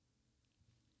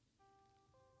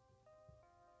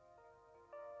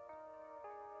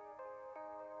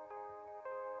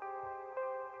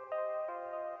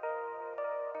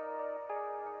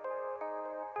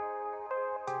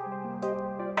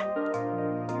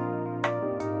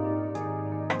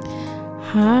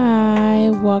Hi,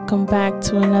 welcome back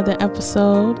to another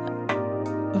episode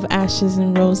of Ashes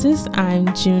and Roses.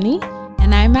 I'm Junie.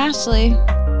 And I'm Ashley.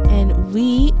 And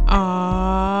we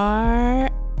are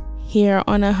here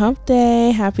on a hump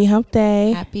day. Happy hump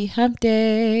day. Happy hump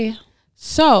day.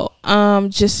 So,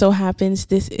 just so happens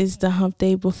this is the hump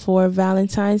day before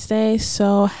Valentine's Day.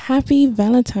 So, happy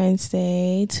Valentine's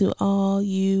Day to all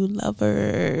you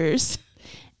lovers.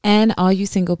 And all you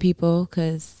single people,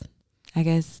 because I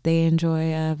guess they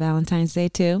enjoy Valentine's Day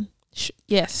too.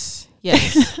 Yes.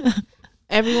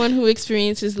 Everyone who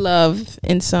experiences love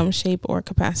in some shape or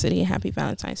capacity, happy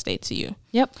Valentine's Day to you.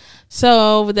 Yep.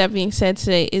 So with that being said,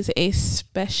 today is a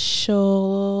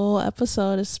special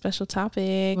episode, a special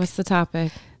topic. What's the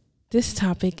topic? This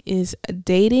topic is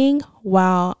dating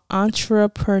while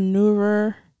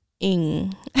entrepreneuring.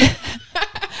 I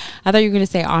thought you were going to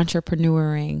say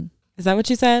entrepreneuring. Is that what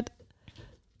you said?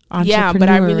 Yeah, but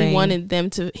I really wanted them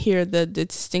to hear the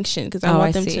distinction because I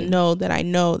want them to know that I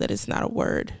know that it's not a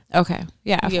word. Okay.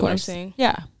 Yeah, of course. What I'm saying?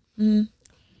 Yeah. Mm-hmm.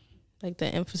 Like the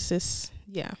emphasis.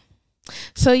 Yeah.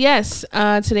 So yes,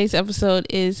 today's episode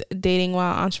is dating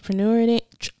while entrepreneuring.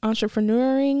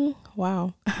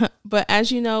 Wow. But as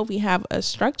you know, we have a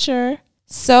structure.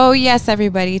 So yes,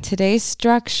 everybody, today's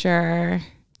structure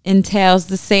entails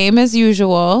the same as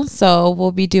usual. So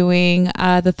we'll be doing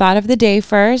the thought of the day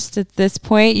first. At this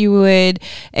point, you would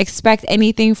expect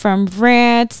anything from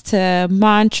rants to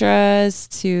mantras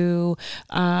to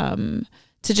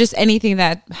just anything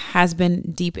that has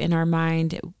been deep in our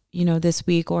mind, you know, this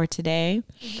week or today.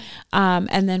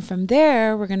 And then from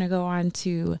there, we're going to go on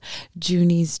to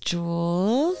Junie's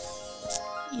Jewels.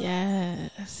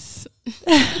 Yes.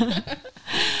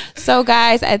 So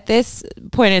guys, at this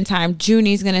point in time,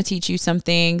 Junie's going to teach you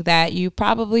something that you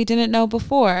probably didn't know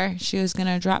before. She was going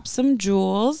to drop some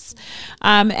jewels.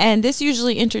 And this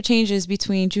usually interchanges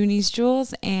between Junie's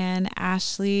jewels and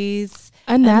Ashley's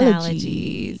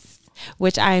analogies,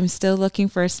 which I am still looking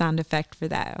for a sound effect for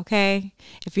that. Okay.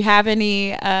 If you have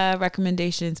any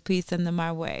recommendations, please send them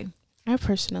my way. I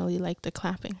personally like the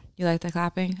clapping. You like the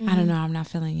clapping? Mm-hmm. I don't know. I'm not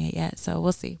feeling it yet. So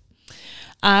we'll see.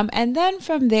 And then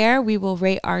from there, we will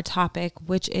rate our topic,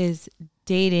 which is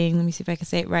dating. Let me see if I can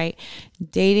say it right.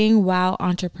 Dating while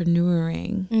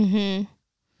entrepreneuring,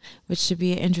 which should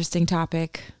be an interesting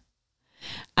topic.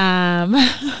 And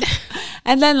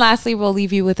then lastly, we'll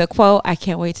leave you with a quote. I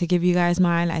can't wait to give you guys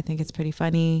mine. I think it's pretty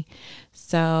funny.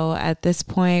 So at this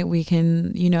point, we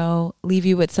can, you know, leave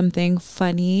you with something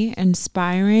funny,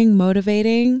 inspiring,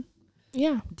 motivating.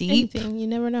 Yeah. Deep. Anything. You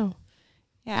never know.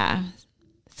 Yeah.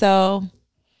 So,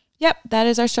 yep, that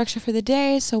is our structure for the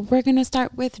day. So we're going to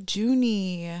start with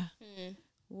Junie.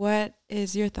 What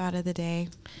is your thought of the day?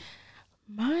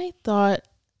 My thought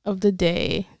of the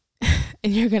day,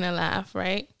 and you're going to laugh,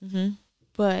 right? Mm-hmm.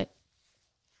 But,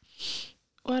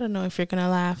 well, I don't know if you're going to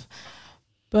laugh.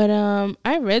 But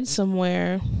I read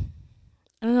somewhere,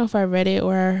 I don't know if I read it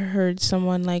or I heard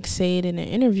someone like say it in an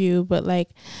interview, but like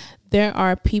there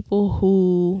are people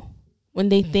who, when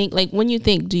they think, like when you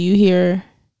think, do you hear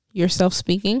yourself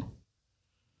speaking?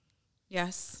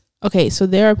 Yes. Okay, so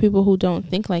there are people who don't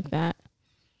think like that.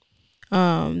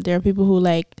 There are people who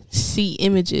like see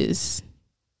images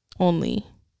only.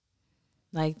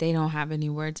 Like they don't have any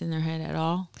words in their head at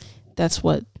all? That's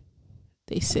what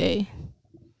they say.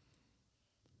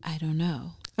 I don't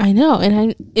know. I know,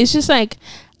 and it's just like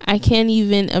I can't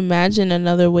even imagine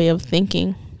another way of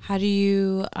thinking. How do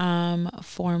you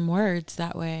form words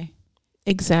that way?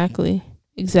 Exactly.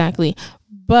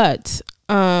 But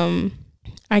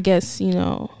I guess, you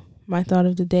know, my thought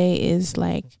of the day is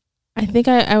like, I think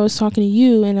I was talking to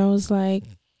you and I was like,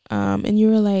 and you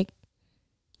were like,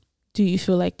 do you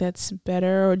feel like that's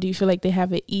better or do you feel like they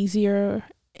have it easier?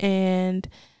 And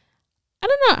I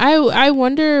don't know. I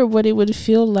wonder what it would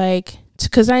feel like,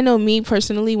 because I know me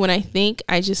personally, when I think,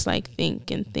 I just like think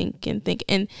and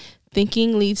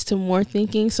thinking leads to more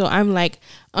thinking. So I'm like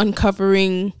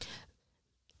uncovering,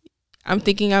 I'm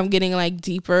thinking I'm getting like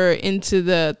deeper into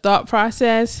the thought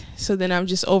process. So then I'm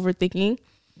just overthinking.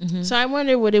 Mm-hmm. So I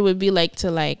wonder what it would be like to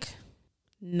like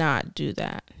not do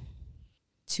that.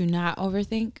 To not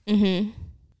overthink? Mm-hmm.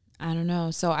 I don't know.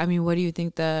 So, I mean, what do you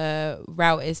think the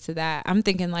route is to that? I'm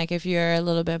thinking like if you're a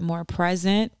little bit more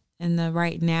present in the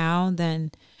right now,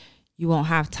 then you won't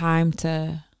have time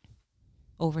to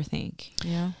overthink,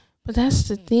 you know? But that's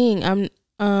the thing.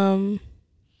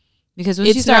 Because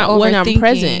once you start overthinking, when I'm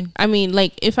present. I mean,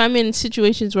 like if I'm in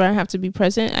situations where I have to be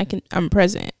present, I'm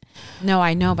present. No,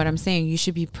 I know, but I'm saying you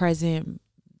should be present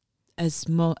as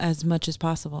much as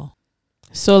possible.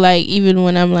 So like even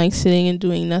when I'm like sitting and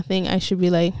doing nothing, I should be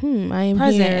like, I am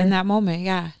present here in that moment.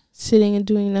 Yeah, sitting and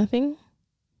doing nothing.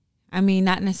 I mean,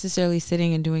 not necessarily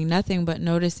sitting and doing nothing, but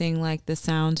noticing like the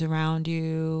sounds around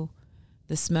you,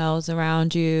 the smells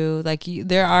around you. Like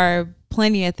there are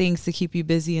plenty of things to keep you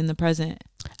busy in the present.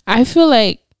 I feel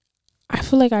like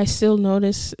I still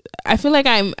notice. I feel like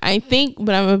I think,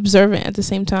 but I'm observant at the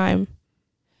same time.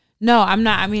 No, I'm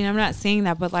not. I mean, I'm not saying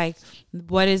that, but like,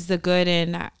 what is the good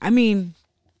in, I mean,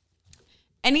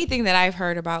 anything that I've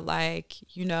heard about, like,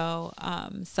 you know,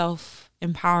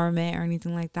 self-empowerment or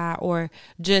anything like that, or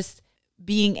just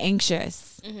being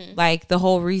anxious, like the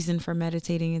whole reason for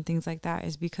meditating and things like that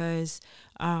is because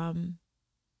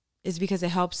it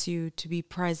helps you to be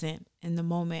present in the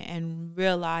moment and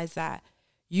realize that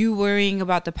you worrying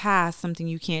about the past, something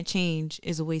you can't change,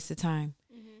 is a waste of time.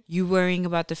 You worrying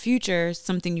about the future,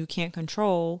 something you can't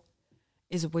control,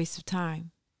 is a waste of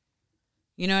time.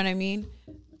 You know what I mean?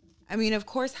 I mean, of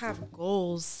course, have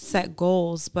goals, set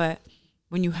goals, but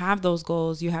when you have those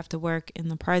goals, you have to work in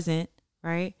the present,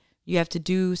 right? You have to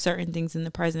do certain things in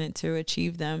the present to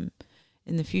achieve them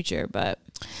in the future. But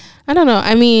I don't know.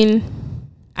 I mean,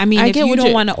 if you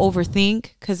don't want to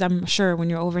overthink, because I'm sure when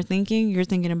you're overthinking, you're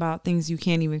thinking about things you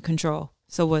can't even control.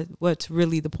 So what's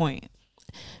really the point?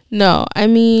 No, I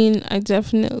mean, I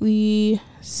definitely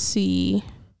see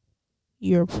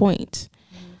your point.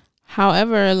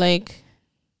 However, like,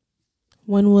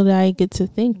 when would I get to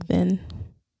think then?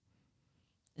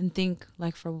 And think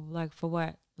for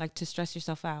what? Like to stress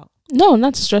yourself out? No,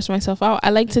 not to stress myself out.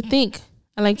 I like to think.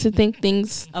 I like to think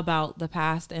things about the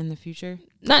past and the future.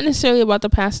 Not necessarily about the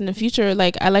past and the future.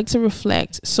 Like, I like to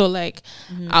reflect. So, like,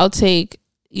 I'll take,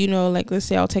 you know, like, let's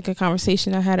say I'll take a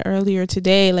conversation I had earlier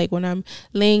today. Like, when I'm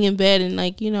laying in bed and,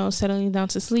 like, you know, settling down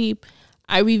to sleep,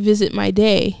 I revisit my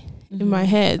day in my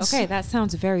head. Okay, that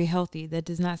sounds very healthy. That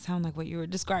does not sound like what you were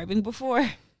describing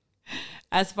before.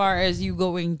 As far as you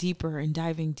going deeper and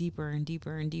diving deeper and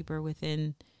deeper and deeper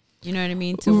within, you know what I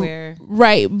mean? To where.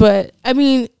 Right. But, I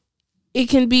mean, it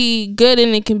can be good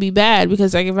and it can be bad,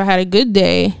 because, like, if I had a good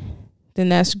day, then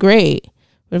that's great.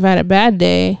 But if I had a bad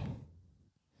day,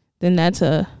 then that's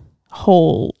a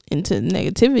hole into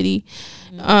negativity.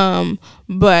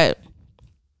 But,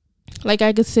 like,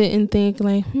 I could sit and think,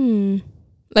 like,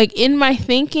 like, in my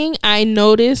thinking, I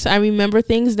remember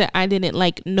things that I didn't,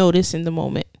 like, notice in the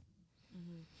moment.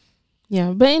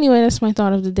 Yeah, but anyway, that's my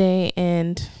thought of the day,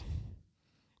 and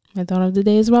my thought of the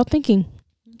day is about thinking.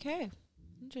 Okay,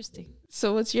 interesting.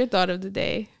 So what's your thought of the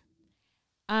day?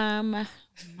 My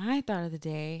thought of the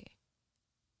day,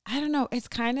 I don't know. It's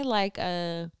kind of like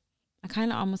I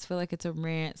kind of almost feel like it's a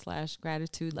rant /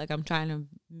 gratitude. Like I'm trying to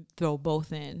throw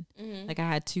both in. Like I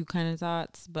had two kind of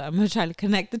thoughts, but I'm going to try to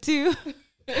connect the two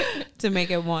to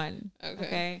make it one.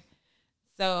 Okay.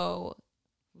 So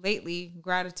lately,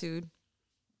 gratitude,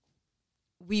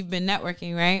 we've been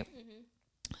networking, right?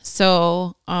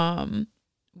 So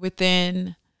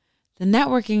within the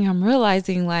networking, I'm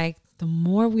realizing like the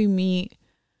more we meet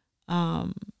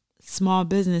small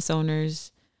business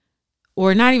owners,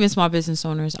 or not even small business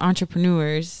owners,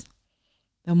 entrepreneurs,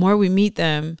 the more we meet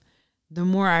them, the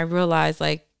more I realize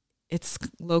like it's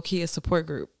low-key a support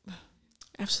group.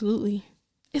 Absolutely.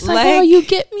 It's like, oh, you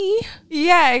get me?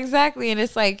 Yeah, exactly. And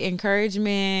it's like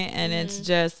encouragement, and it's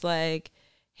just like,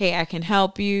 hey, I can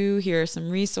help you. Here are some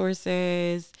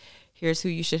resources. Here's who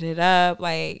you should hit up.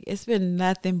 Like, it's been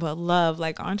nothing but love.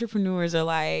 Like, entrepreneurs are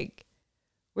like,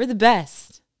 we're the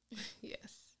best. Yes.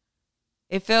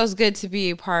 It feels good to be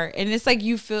a part. And it's like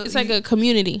it's like a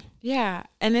community. Yeah.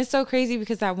 And it's so crazy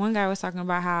because that one guy was talking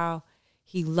about how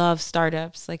he loves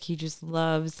startups. Like, he just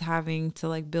loves having to,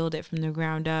 like, build it from the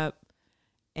ground up.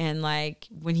 And, like,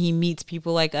 when he meets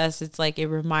people like us, it's like it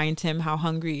reminds him how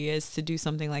hungry he is to do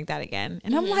something like that again.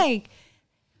 And I'm like,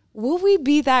 will we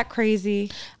be that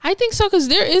crazy? I think so, because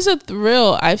there is a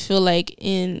thrill, I feel like,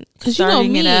 in, because you know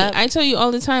me, I tell you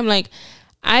all the time, like,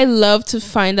 I love to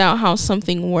find out how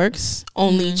something works,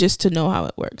 only just to know how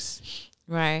it works.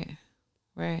 Right.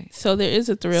 So there is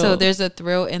a thrill. So there's a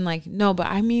thrill in, like, no, but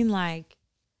I mean, like,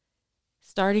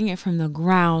 starting it from the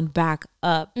ground back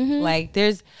up. Like,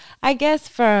 there's, I guess,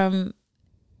 from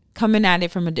coming at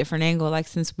it from a different angle, like,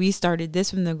 since we started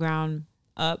this from the ground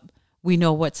up, we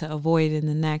know what to avoid in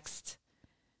the next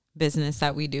business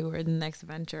that we do or the next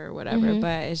venture or whatever.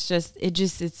 But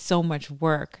it's so much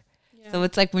work. Yeah. So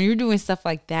it's like when you're doing stuff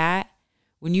like that,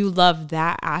 when you love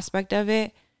that aspect of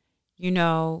it, you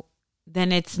know,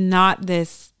 then it's not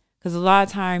this, because a lot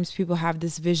of times people have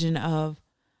this vision of,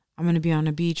 I'm going to be on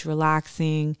a beach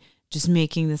relaxing, just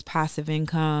making this passive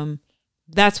income.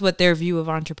 That's what their view of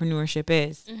entrepreneurship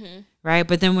is. Right.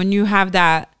 But then when you have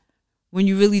that, when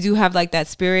you really do have like that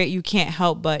spirit, you can't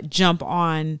help but jump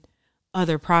on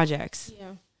other projects.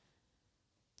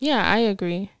 Yeah, I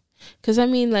agree. Because I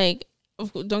mean, like,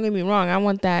 don't get me wrong, I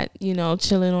want that, you know,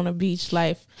 chilling on a beach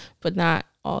life, but not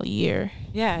all year.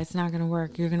 Yeah, it's not gonna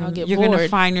work. You're I'll get gonna bored.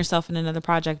 find yourself in another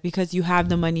project because you have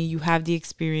the money, you have the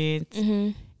experience,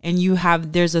 and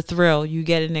there's a thrill. You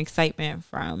get an excitement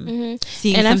from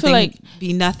seeing And something I feel like,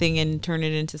 be nothing and turn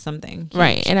it into something huge.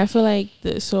 right. And I feel like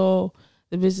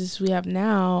the business we have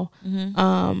now,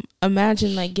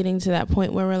 imagine like getting to that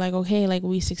point where we're like, okay, like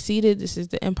we succeeded. This is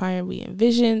the empire we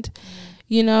envisioned.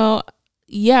 You know,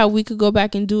 yeah, we could go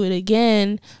back and do it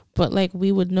again, but like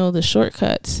we would know the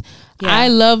shortcuts. Yeah. I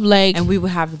love like, and we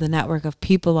would have the network of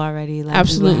people already. Like,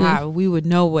 absolutely, we would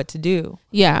know what to do.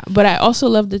 Yeah, but I also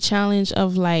love the challenge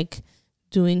of like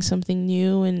doing something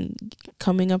new and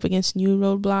coming up against new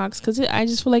roadblocks, because I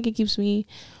just feel like it keeps me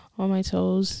on my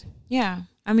toes. Yeah,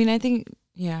 I mean, I think,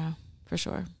 yeah, for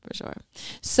sure.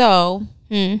 So,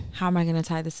 how am I going to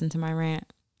tie this into my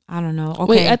rant? I don't know. Okay.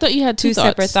 Wait, I thought you had two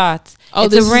separate thoughts. Oh,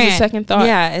 it's this a rant. is the second thought.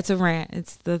 Yeah, it's a rant.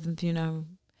 It's the, you know.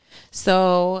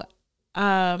 So,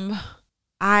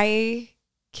 I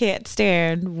can't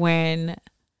stand when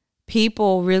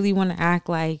people really want to act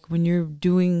like when you're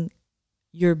doing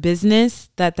your business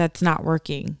that's not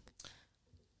working.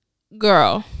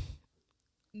 Girl.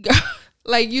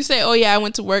 Like you say, oh yeah, I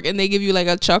went to work, and they give you like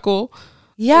a chuckle.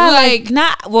 Yeah, like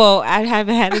not, well, I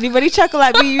haven't had anybody chuckle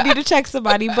at me. You need to check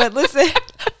somebody, but listen.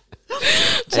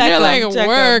 Check like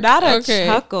work. Not a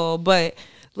chuckle, but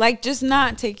like just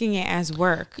not taking it as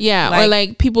work. Yeah, like, or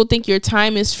like people think your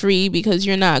time is free because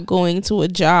you're not going to a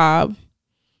job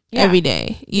every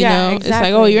day. You know, exactly. It's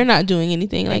like, oh, you're not doing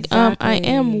anything. Like, I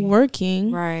am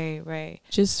working. Right.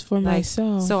 Just for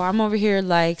myself. So I'm over here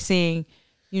like saying,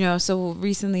 you know, so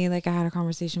recently, like I had a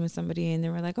conversation with somebody and they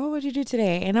were like, oh, what'd you do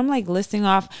today? And I'm like listing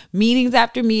off meetings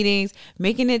after meetings,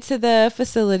 making it to the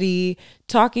facility,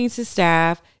 talking to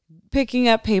staff, picking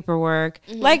up paperwork.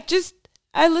 Like just,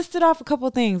 I listed off a couple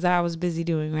of things that I was busy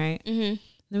doing, right? They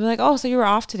were like, oh, so you were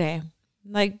off today.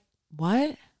 I'm like,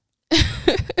 what?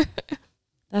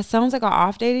 That sounds like an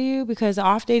off day to you? Because an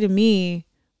off day to me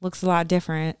looks a lot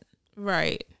different.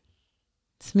 Right.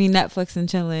 It's me Netflix and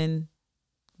chilling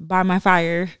by my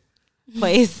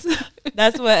fireplace.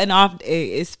 That's what an off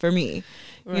day is for me.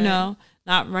 Right. You know,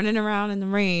 not running around in the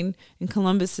rain in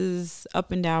Columbus's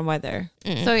up and down weather.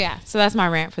 So yeah, so that's my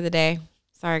rant for the day.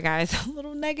 Sorry guys, a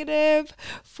little negative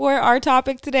for our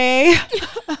topic today.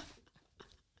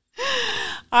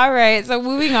 All right, so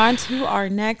moving on to our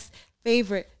next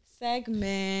favorite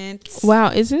segment.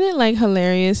 Wow, isn't it like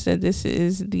hilarious that this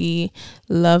is the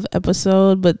love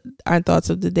episode, but our thoughts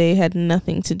of the day had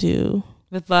nothing to do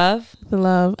with love? The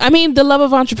love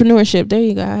of entrepreneurship. There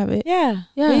you go. I have it. Yeah.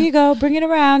 There you go. Bring it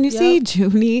around. You see,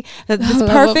 Junie, this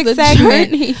perfect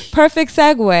segment, perfect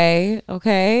segue,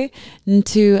 okay,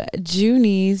 into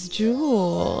Junie's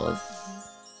Jewels.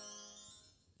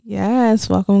 Yes.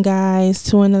 Welcome, guys,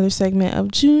 to another segment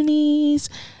of Junie's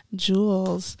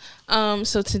Jewels.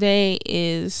 So today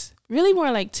is really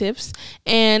more like tips,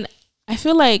 and I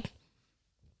feel like,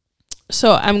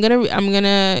 so I'm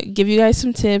gonna give you guys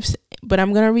some tips, but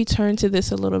I'm gonna return to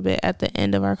this a little bit at the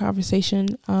end of our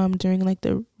conversation, during like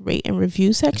the rate and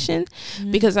review section,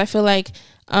 because I feel like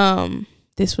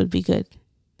this would be good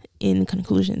in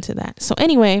conclusion to that. So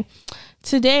anyway,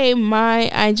 today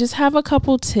I just have a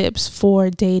couple tips for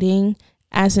dating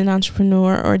as an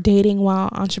entrepreneur, or dating while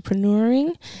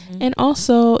entrepreneuring. And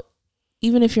also,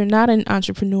 even if you're not an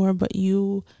entrepreneur but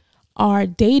you are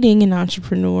dating an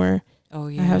entrepreneur,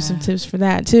 I have some tips for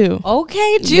that too.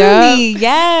 Okay, Julie. Yep.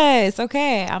 Yes.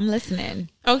 Okay, I'm listening.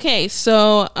 Okay,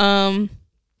 so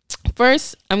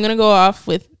first I'm gonna go off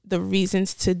with the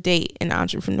reasons to date an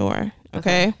entrepreneur.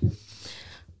 Okay.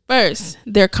 First,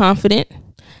 they're confident.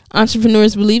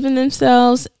 Entrepreneurs believe in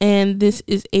themselves, and this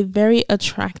is a very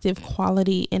attractive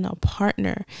quality in a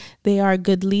partner. They are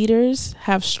good leaders,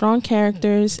 have strong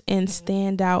characters, and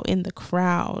stand out in the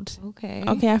crowd. Okay,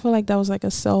 I feel like that was like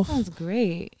a sounds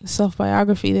great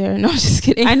self-biography there. No, I'm just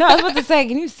kidding. I know, I was about to say,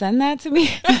 can you send that to me?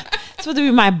 It's supposed to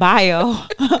be my bio.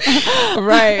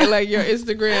 Right, like your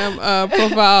Instagram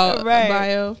profile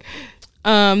bio.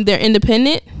 They're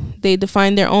independent. They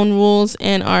define their own rules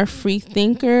and are free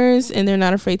thinkers, and they're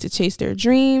not afraid to chase their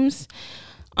dreams.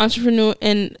 Entrepreneurs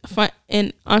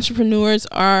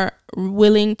are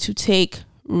willing to take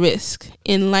risk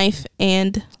in life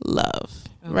and love,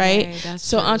 right?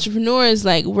 So true. Entrepreneurs,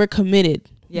 like, we're committed.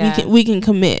 Yeah. We can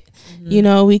commit. You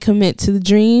know, we commit to the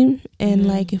dream, and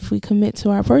like if we commit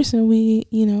to our person, we,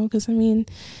 you know, because I mean,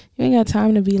 you ain't got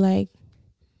time to be like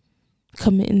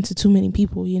committing to too many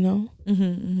people, you know.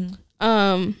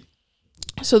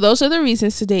 So those are the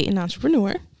reasons to date an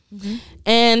entrepreneur.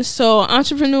 And And so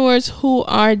entrepreneurs who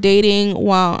are dating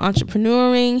while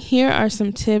entrepreneuring, here are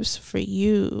some tips for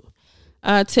you.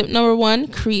 Tip number 1,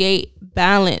 create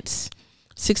balance.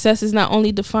 Success is not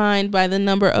only defined by the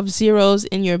number of zeros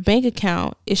in your bank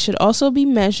account, it should also be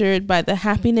measured by the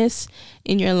happiness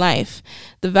in your life,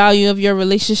 the value of your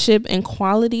relationship, and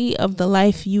quality of the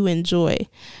life you enjoy.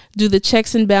 Do the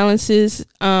checks and balances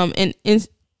and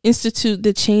institute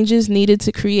the changes needed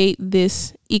to create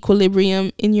this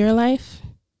equilibrium in your life.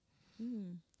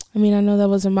 I mean, I know that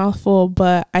was a mouthful,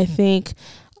 but I think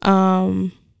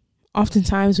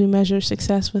oftentimes we measure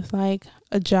success with like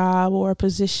a job or a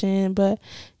position, but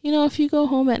you know, if you go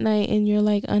home at night and you're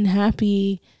like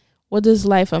unhappy, what does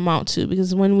life amount to?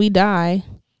 Because when we die,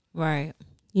 right,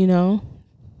 you know,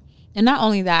 and not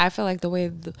only that, I feel like the way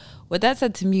what that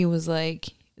said to me was like,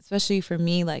 especially for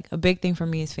me, like a big thing for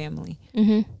me is family.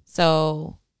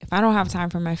 So if I don't have time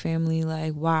for my family,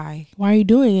 like why are you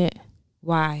doing it?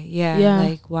 Why? Yeah.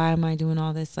 Like, why am I doing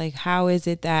all this? Like, how is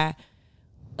it that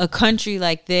a country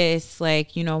like this,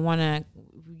 like, we want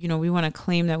to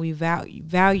claim that we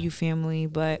value family,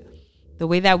 but the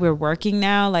way that we're working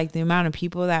now, like the amount of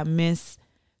people that miss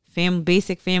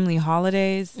basic family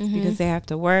holidays because they have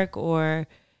to work, or,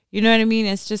 you know what I mean?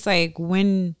 It's just like,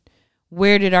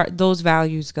 where did those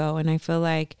values go? And I feel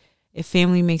like if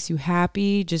family makes you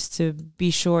happy, just to be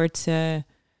sure to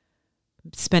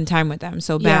spend time with them.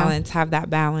 So have that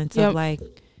balance of like,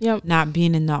 not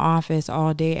being in the office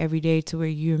all day, every day, to where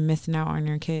you're missing out on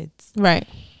your kids. Right.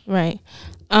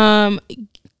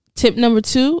 Tip number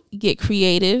 2, get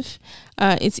creative.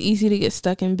 It's easy to get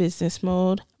stuck in business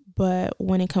mode, but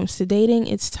when it comes to dating,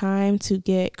 it's time to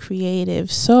get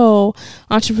creative. So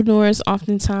entrepreneurs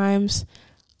oftentimes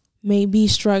may be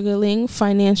struggling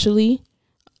financially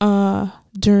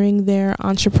during their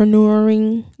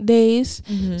entrepreneuring days.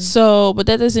 So, but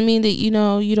that doesn't mean that,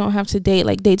 you don't have to date.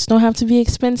 Like, dates don't have to be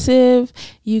expensive.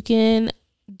 You can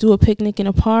do a picnic in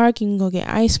a park. You can go get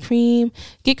ice cream.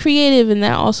 Get creative, and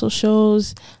that also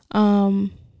shows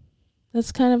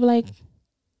that's kind of like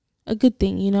a good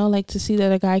thing, like to see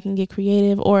that a guy can get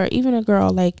creative, or even a girl,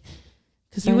 like,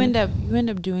 because you end up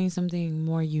doing something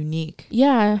more unique.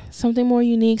 Yeah, something more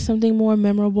unique, something more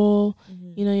memorable.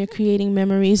 You're creating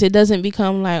memories. It doesn't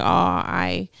become like, oh,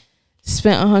 I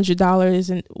spent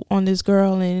 $100 on this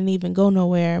girl and it didn't even go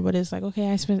nowhere. But it's like,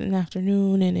 okay, I spent an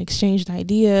afternoon and exchanged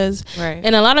ideas. Right.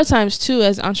 And a lot of times too,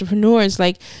 as entrepreneurs,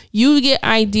 like, you get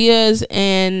ideas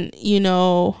and,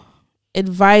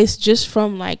 advice just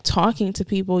from like talking to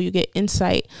people. You get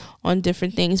insight on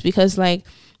different things, because like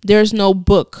there's no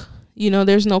book.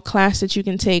 There's no class that you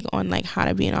can take on like how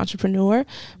to be an entrepreneur.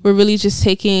 We're really just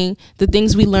taking the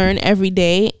things we learn every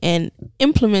day and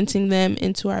implementing them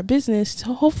into our business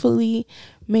to hopefully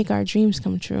make our dreams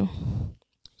come true.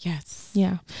 Yes.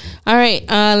 Yeah. All right.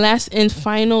 Last and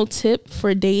final tip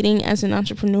for dating as an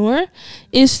entrepreneur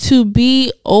is to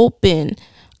be open.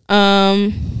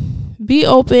 Be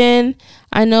open.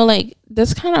 I know like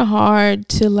that's kind of hard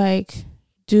to like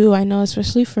do. I know,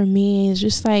 especially for me, it's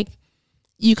just like,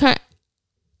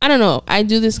 I don't know. I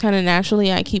do this kind of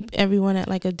naturally. I keep everyone at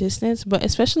like a distance, but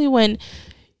especially when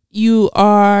you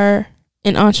are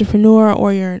an entrepreneur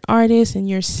or you're an artist and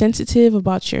you're sensitive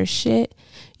about your shit,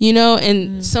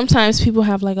 and sometimes people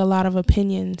have like a lot of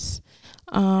opinions.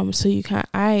 So I'm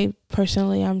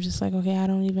just like, okay, I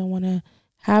don't even want to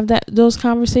have those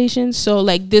conversations. So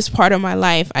like this part of my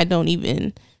life, I don't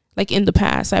even, like in the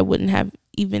past, I wouldn't have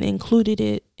even included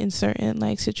it in certain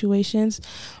like situations.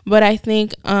 But I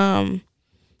think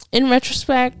in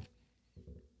retrospect,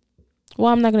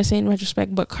 well, I'm not going to say in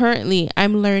retrospect, but currently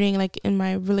I'm learning, like in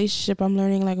my relationship, I'm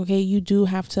learning like, okay, you do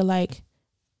have to like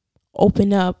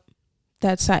open up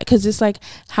that side, because it's like,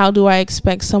 how do I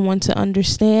expect someone to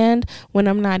understand when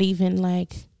I'm not even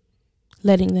like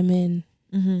letting them in,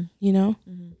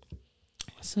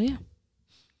 So yeah.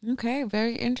 Okay,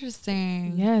 very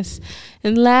interesting. Yes.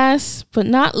 And last but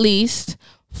not least,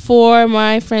 for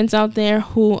my friends out there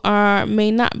who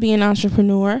may not be an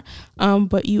entrepreneur,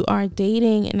 but you are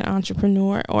dating an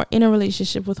entrepreneur or in a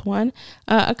relationship with one,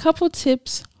 a couple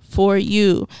tips for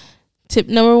you. Tip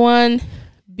number 1,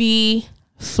 be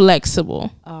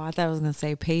flexible. Oh, I thought I was going to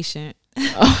say patient.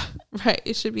 Right.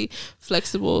 It should be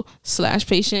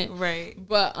flexible/patient. Right.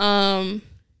 But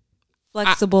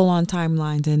flexible on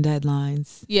timelines and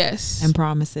deadlines. Yes. And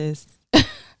promises.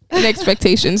 And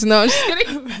expectations. No, I'm just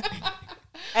kidding.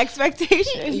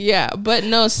 Expectations. Yeah, but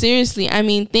no, seriously. I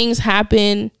mean, things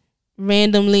happen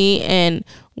randomly, and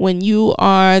when you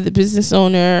are the business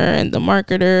owner and the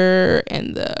marketer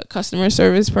and the customer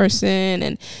service person,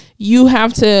 and you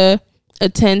have to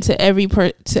attend to every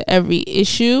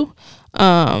issue,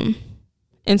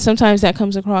 And sometimes that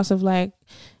comes across of like,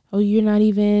 oh, you're not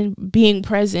even being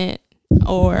present,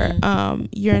 or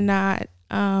you're not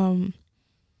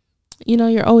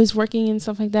you're always working and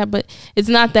stuff like that. But it's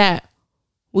not that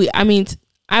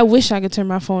I wish I could turn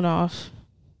my phone off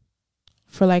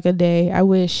for like a day. I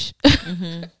wish.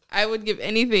 I would give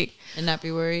anything and not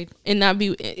be worried, and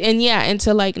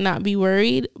to like not be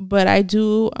worried. But I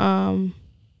do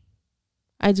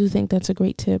think that's a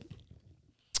great tip.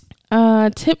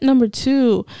 Tip number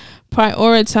 2,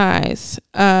 prioritize.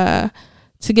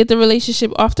 To get the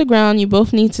relationship off the ground, you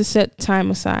both need to set time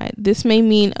aside. This may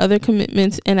mean other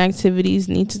commitments and activities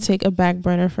need to take a back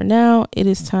burner for now. It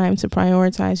is time to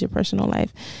prioritize your personal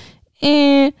life.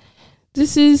 And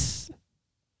this is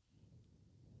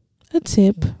a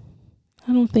tip.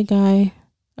 I don't think I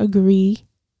agree.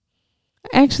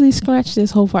 Actually, scratch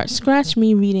this whole part. Scratch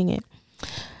me reading it.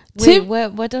 Wait,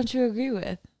 what don't you agree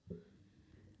with?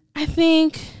 I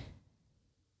think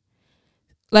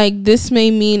like this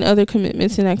may mean other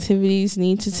commitments and activities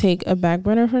need to take a back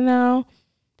burner for now.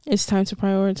 It's time to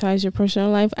prioritize your personal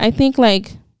life. I think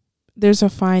like there's a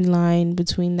fine line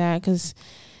between that, because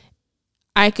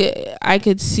I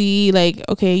could see like,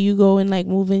 okay, you go and like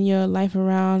moving your life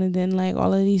around, and then like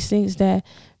all of these things that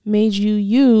made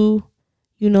you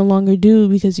no longer do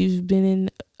because you've been in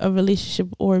a relationship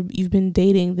or you've been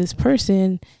dating this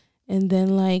person, and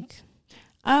then like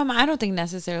I don't think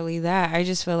necessarily that. I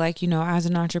just feel like, as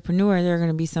an entrepreneur, there are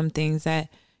going to be some things that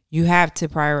you have to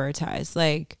prioritize,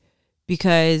 like,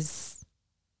 because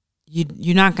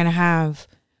you're not going to have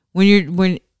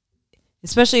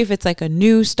especially if it's like a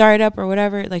new startup or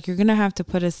whatever, like you're going to have to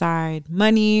put aside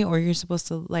money, or you're supposed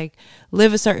to like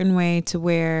live a certain way to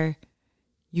where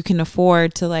you can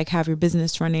afford to like have your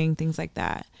business running, things like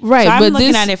that. Right. So I'm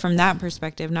looking at it from that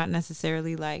perspective, not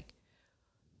necessarily like,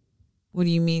 what do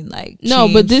you mean? Like, no,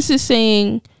 but this is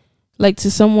saying like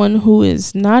to someone who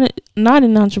is not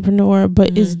an entrepreneur,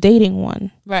 but is dating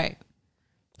one. Right.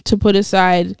 To put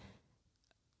aside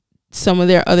some of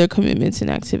their other commitments and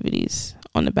activities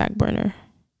on the back burner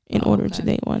in order to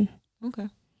date one. Okay.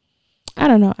 I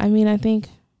don't know. I mean, I think,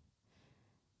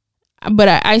 but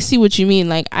I see what you mean.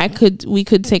 Like we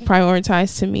could take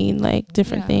prioritize to mean like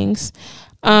different things.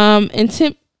 And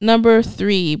tip number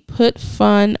 3, put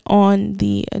fun on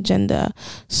the agenda.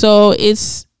 So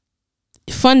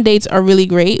fun dates are really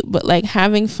great, but like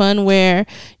having fun where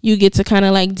you get to kind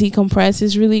of like decompress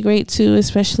is really great too,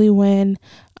 especially when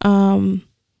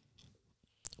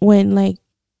like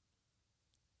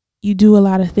you do a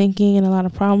lot of thinking and a lot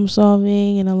of problem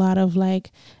solving and a lot of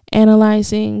like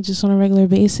analyzing just on a regular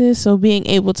basis. So being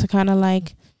able to kind of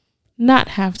like not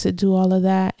have to do all of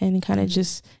that and kind of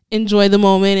just enjoy the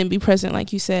moment and be present,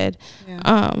 like you said,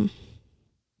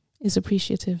 is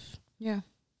appreciative. Yeah.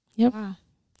 Yep. Wow.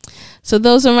 So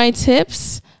those are my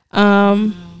tips.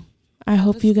 I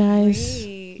hope you guys,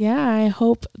 great. I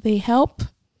hope they help.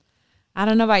 I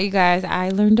don't know about you guys. I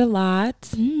learned a lot.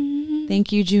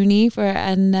 Thank you, Junie, for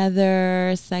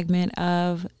another segment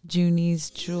of Junie's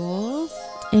Jewels.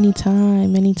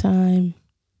 Anytime.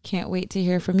 Can't wait to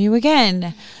hear from you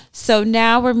again. So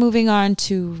now we're moving on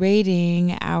to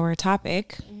rating our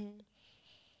topic.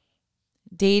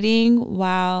 Dating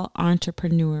while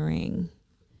entrepreneuring.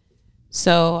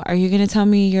 So are you going to tell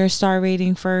me your star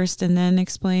rating first and then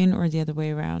explain, or the other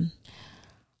way around?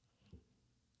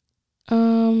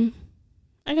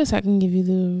 I guess I can give you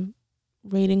the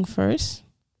rating first.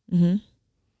 I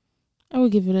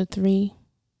would give it a 3.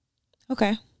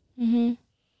 Okay. I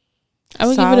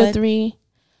would give it a 3.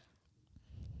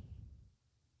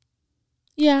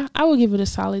 Yeah, I would give it a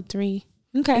solid 3.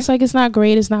 Okay. It's like, it's not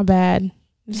great, it's not bad,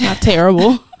 it's not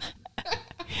terrible.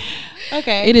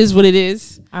 Okay. It is what it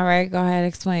is. All right, go ahead,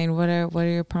 explain. What are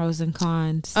your pros and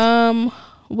cons?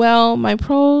 Well, my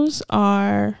pros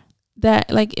are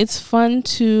that like it's fun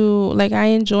to like, I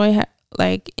enjoy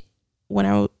like when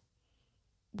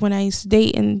I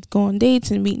date and go on dates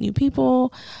and meet new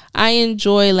people, I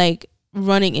enjoy like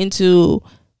running into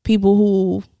people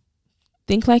who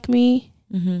think like me,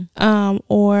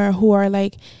 or who are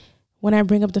like, when I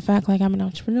bring up the fact like I'm an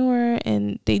entrepreneur,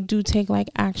 and they do take like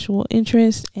actual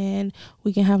interest, and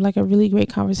we can have like a really great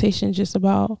conversation just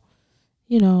about,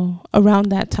 around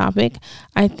that topic.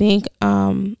 I think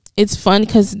it's fun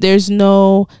because there's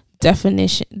no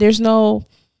definition, there's no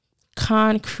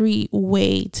concrete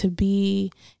way to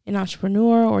be an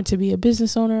entrepreneur or to be a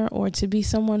business owner or to be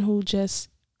someone who just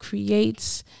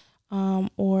creates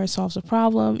or solves a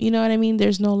problem. You know what I mean?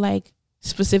 There's no like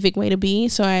specific way to be.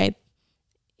 So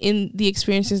in the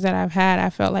experiences that I've had, I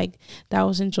felt like that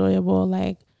was enjoyable.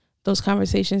 Like those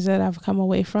conversations that I've come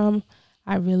away from,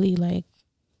 I really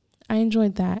I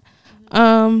enjoyed that.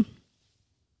 So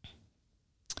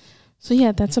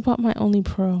yeah, that's about my only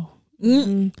pro.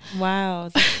 Wow.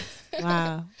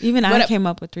 Wow. Even I came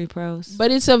up with 3 pros.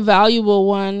 But it's a valuable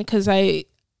one because I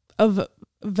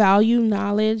value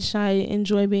knowledge. I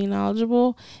enjoy being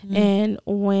knowledgeable. And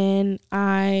when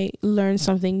I learn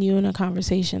something new in a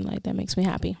conversation, like that makes me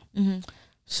happy.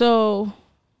 So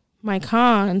my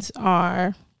cons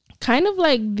are kind of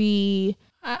like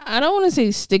I don't want to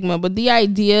say stigma, but the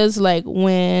ideas like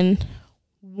when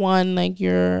like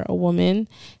you're a woman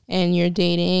and you're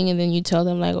dating and then you tell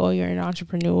them like, oh, you're an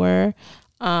entrepreneur.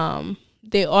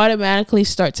 They automatically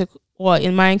start to, well,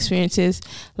 in my experiences,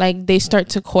 like they start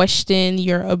to question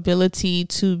your ability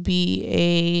to be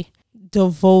a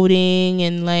devoting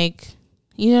and like,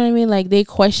 you know what I mean? Like they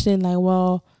question like,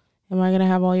 well, am I going to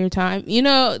have all your time? You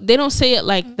know, they don't say it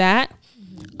like that.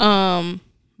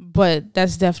 But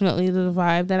that's definitely the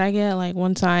vibe that I get. Like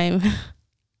one time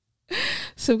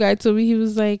some guy told me, he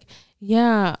was like,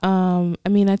 yeah, I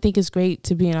mean, I think it's great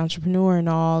to be an entrepreneur and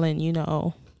all, and, you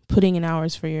know, putting in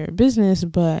hours for your business.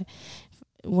 But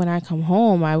when I come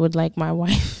home, I would like my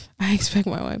wife, I expect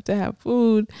my wife to have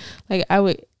food. Like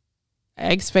I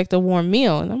expect a warm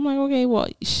meal. And I'm like, okay, well,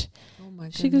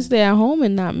 she can stay at home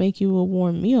and not make you a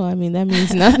warm meal. I mean, that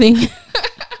means nothing.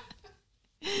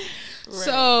 Right.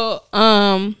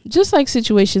 So, just like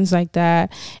situations like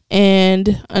that.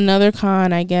 And another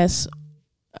con, I guess,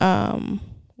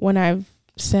 when I've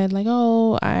said like,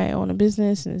 oh, I own a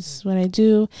business and this is what I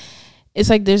do, it's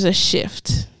like there's a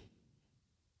shift.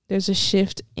 There's a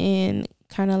shift in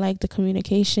kind of like the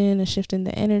communication, a shift in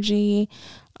the energy.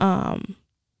 And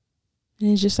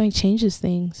it just like changes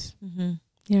things.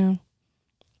 Yeah.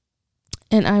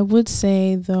 And I would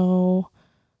say though,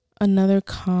 another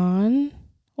con,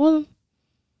 well,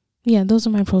 yeah, those are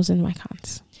my pros and my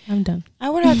cons. I'm done. I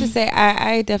would have to say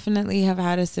I definitely have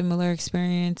had a similar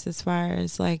experience as far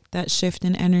as like that shift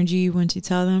in energy once you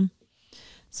tell them.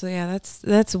 So yeah,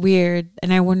 that's weird,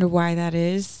 and I wonder why that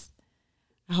is.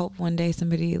 I hope one day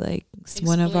somebody like explains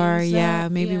one of our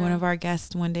one of our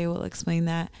guests one day will explain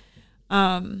that.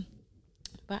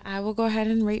 But I will go ahead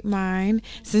and rate mine.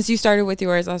 Since you started with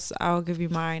yours, I'll give you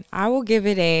mine. I will give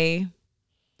it a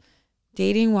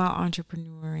dating while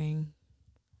entrepreneuring.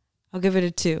 I'll give it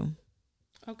a 2.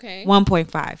 Okay.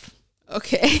 1.5.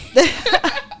 Okay.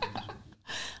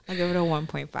 I'll give it a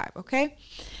 1.5. Okay.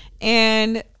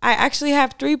 And I actually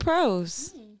have 3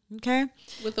 pros. Okay.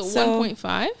 With a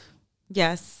 1.5?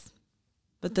 Yes.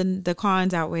 But the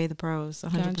cons outweigh the pros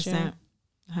 100%. Gotcha.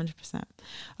 100%.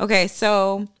 Okay.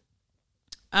 So,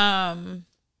 mind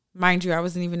you, I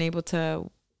wasn't even able to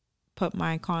put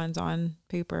my cons on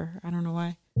paper. I don't know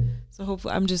why. So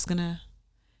hopefully it's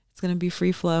going to be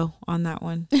free flow on that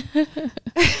one.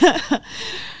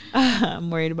 I'm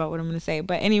worried about what I'm going to say.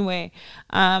 But anyway,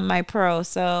 my pro.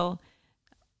 So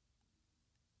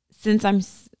since I'm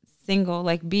single,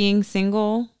 like being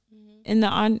single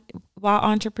while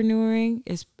entrepreneuring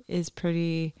is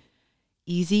pretty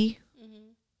easy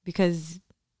because,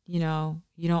 you know,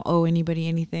 you don't owe anybody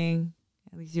anything.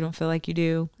 At least you don't feel like you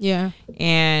do. Yeah.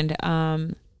 And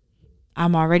I'm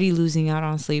already losing out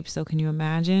on sleep. So can you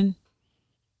imagine?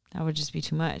 That would just be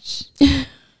too much. You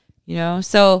know?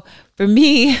 So for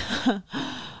me,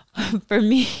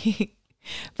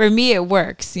 it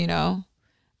works, you know?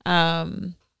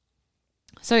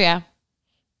 So yeah.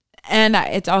 And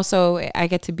it's also, I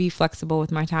get to be flexible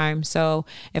with my time. So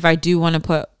if I do want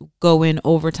to go in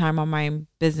overtime on my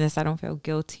business, I don't feel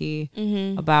guilty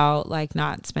about like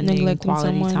not spending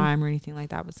quality time or anything like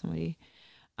that with somebody.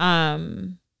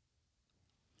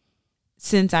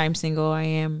 Since I'm single, I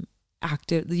am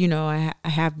active, you know, I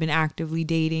have been actively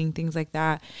dating, things like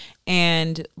that.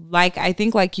 And like, I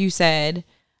think like you said,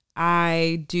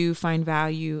 I do find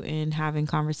value in having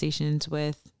conversations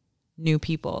with new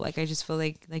people. Like, I just feel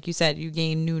like you said, you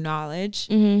gain new knowledge.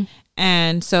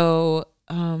 And so,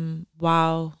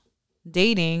 while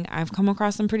dating, I've come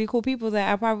across some pretty cool people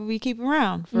that I probably keep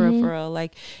around for real.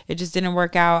 Like, it just didn't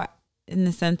work out in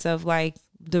the sense of like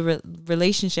the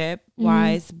relationship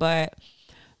wise, but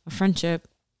a friendship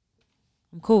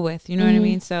I'm cool with, you know what I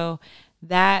mean? So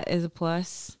that is a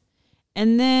plus.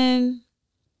 And then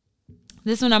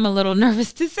this one I'm a little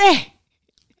nervous to say.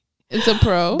 It's a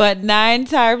pro. But 9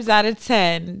 times out of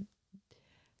 10,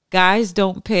 guys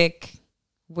don't pick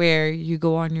where you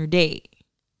go on your date.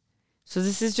 So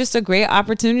this is just a great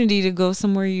opportunity to go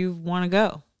somewhere you want to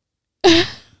go.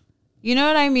 You know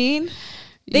what I mean?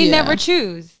 They never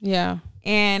choose. Yeah.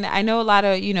 And I know a lot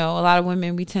of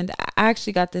women, we tend to, I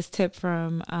actually got this tip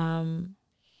from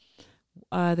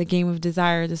The Game of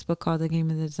Desire, this book called The Game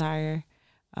of Desire.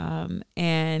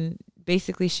 And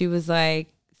basically she was like,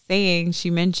 saying, she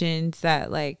mentions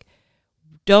that like,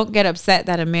 don't get upset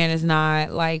that a man is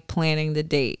not like planning the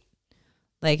date.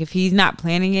 Like if he's not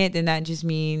planning it, then that just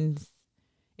means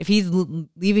if he's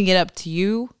leaving it up to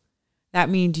you, that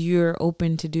means you're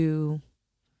open to do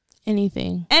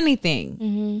anything.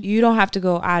 Mm-hmm. You don't have to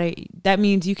go out of, that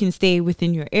means you can stay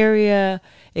within your area.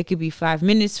 It could be 5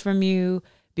 minutes from you,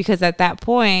 because at that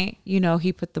point, you know,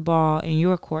 he put the ball in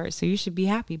your court. So you should be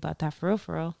happy about that, for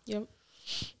real. Yep.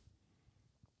 So,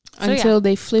 until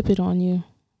they flip it on you.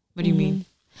 What do you mean?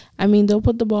 I mean, they'll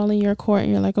put the ball in your court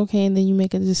and you're like, okay, and then you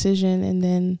make a decision and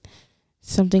then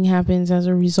something happens as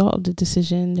a result of the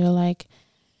decision. They're like,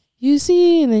 you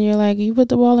see, and then you're like, you put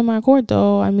the ball in my court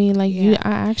though. I mean, like,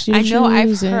 I asked you to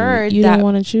choose. I've heard you don't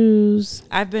want to choose.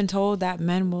 I've been told that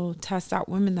men will test out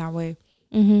women that way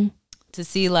to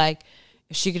see like,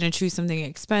 is she going to choose something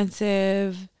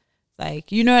expensive?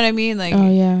 Like, you know what I mean? Like, oh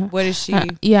yeah, what is she?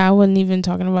 I wasn't even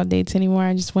talking about dates anymore.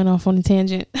 I just went off on a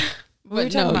tangent.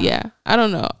 But no, I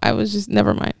don't know. I was just,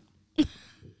 never mind.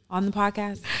 On the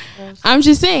podcast? I'm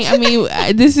just saying, I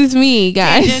mean, this is me,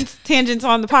 guys. Tangents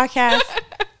on the podcast.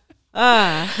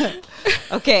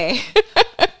 Okay.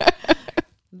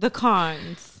 The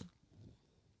cons.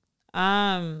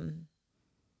 Oh,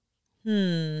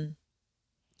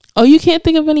 you can't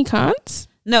think of any cons?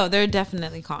 No, there are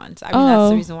definitely cons. I mean, that's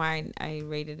the reason why I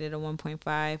rated it a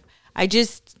 1.5. I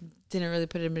just didn't really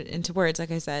put it into words,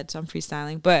 like I said, so I'm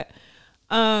freestyling. But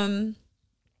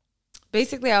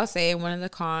basically, I'll say one of the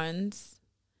cons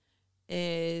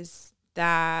is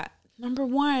that, number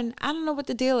one, I don't know what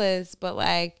the deal is, but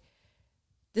like,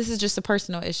 this is just a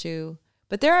personal issue.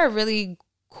 But there are really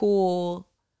cool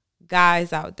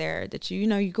guys out there that you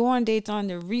know, you go on dates on,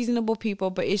 they're reasonable people,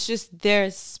 but it's just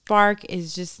their spark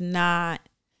is just not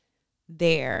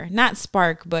there. Not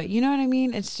spark, but you know what I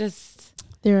mean? It's just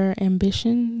their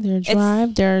ambition, their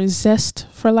drive, their zest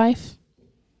for life.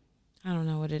 I don't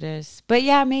know what it is. But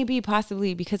yeah, maybe,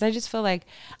 possibly, because I just feel like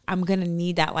I'm going to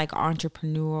need that like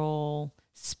entrepreneurial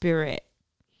spirit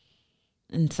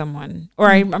in someone. Or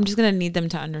I'm just going to need them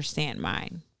to understand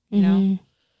mine, you know?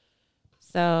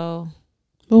 So.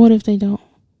 But what if they don't?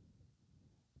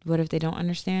 What if they don't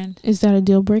understand? Is that a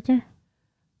deal breaker?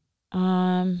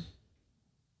 I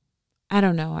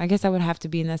don't know. I guess I would have to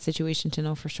be in that situation to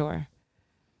know for sure.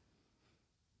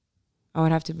 I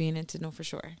would have to be in it to know for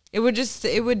sure. It would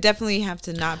definitely have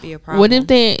to not be a problem. What if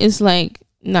it's like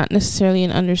not necessarily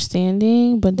an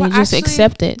understanding, but they just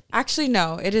accept it? Actually,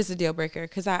 no, it is a deal breaker,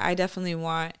 because I definitely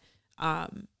want,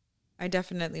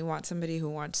 somebody who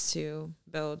wants to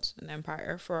build an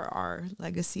empire for our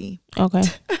legacy. Okay.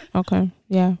 Okay.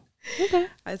 Yeah. Okay.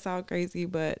 I sound crazy,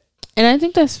 but. And I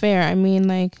think that's fair. I mean,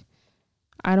 like,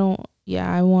 I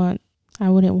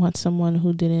wouldn't want someone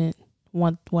who didn't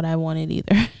want what I wanted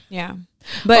either. Yeah.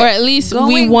 But or at least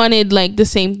we wanted like the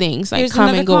same things, like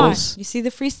common goals. You see the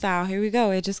freestyle. Here we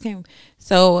go. It just came.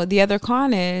 So the other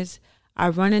con is I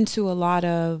run into a lot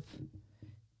of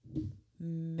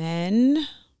men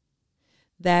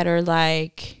that are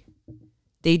like,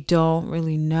 they don't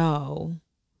really know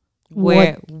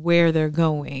where they're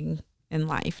going in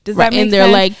life. Does that make sense? And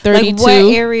they're like 32. Like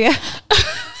what area?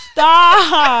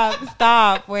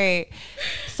 Stop. Wait.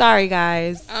 Sorry,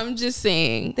 guys. I'm just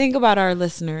saying. Think about our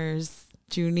listeners,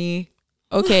 Junie.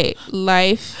 Okay,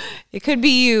 life. It could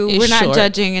be you. We're not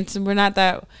judging. We're not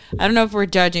that. I don't know if we're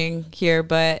judging here,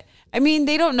 but I mean,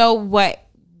 they don't know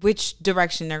which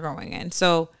direction they're going in.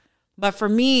 So, but for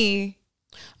me.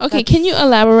 Okay, can you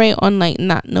elaborate on like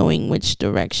not knowing which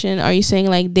direction? Are you saying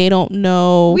like they don't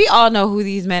know? We all know who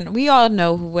these men. We all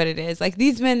know what it is. Like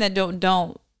these men that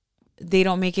they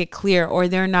don't make it clear, or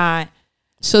they're not.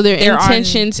 So their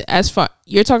intentions,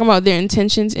 you're talking about their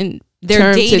intentions in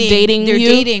terms of dating. They're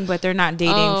dating, but they're not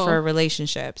dating for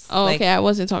relationships. Oh, like, okay. I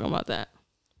wasn't talking about that.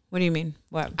 What do you mean?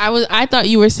 What? I thought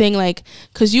you were saying like,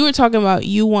 because you were talking about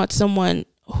you want someone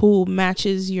who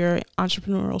matches your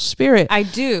entrepreneurial spirit. I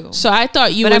do. So I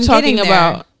thought you were talking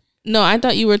about. No, I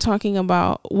thought you were talking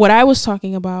about what I was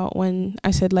talking about when I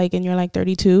said like, and you're like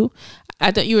 32. I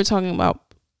thought you were talking about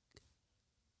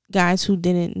guys who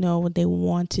didn't know what they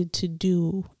wanted to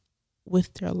do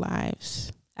with their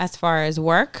lives. As far as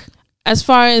work? As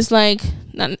far as like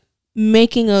not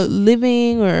making a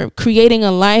living or creating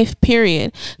a life,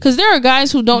 period. Because there are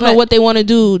guys who don't know what they want to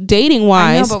do dating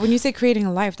wise. I know, but when you say creating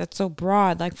a life, that's so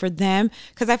broad. Like for them,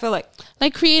 because I feel like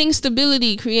creating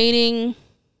stability, creating.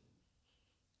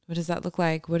 What does that look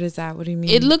like? What is that? What do you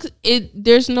mean?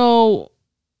 There's no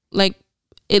like.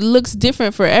 It looks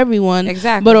different for everyone.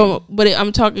 Exactly. But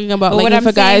I'm talking about like if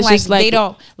a guy is just like, they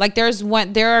don't like,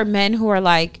 there are men who are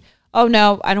like, oh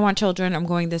no, I don't want children, I'm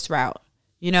going this route,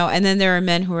 you know? And then there are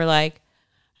men who are like,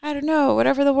 I don't know,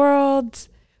 whatever the world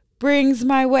brings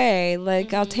my way,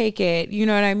 like I'll take it. You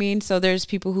know what I mean? So there's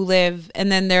people who live,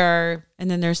 and then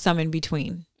there's some in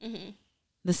between,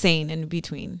 the sane in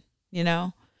between, you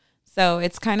know? So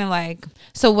it's kind of like,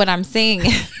 so what I'm saying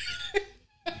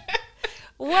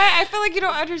what? I feel like you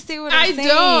don't understand what I'm saying.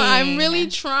 I don't. I'm really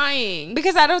trying.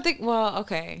 Because I don't think, well,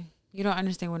 okay. You don't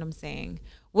understand what I'm saying.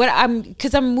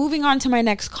 Because I'm moving on to my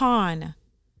next con.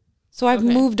 So I've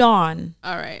moved on.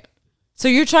 All right. So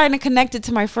you're trying to connect it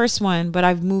to my first one, but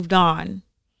I've moved on.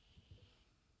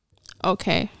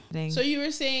 Okay. So you were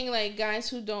saying like guys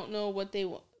who don't know what they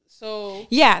want. So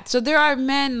yeah. So there are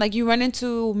men, like you run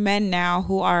into men now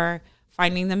who are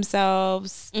finding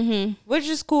themselves, which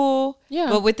is cool. Yeah.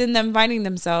 But within them finding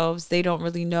themselves, they don't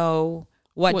really know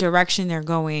what direction they're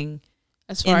going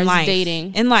as far as life.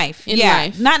 dating. In life. In yeah.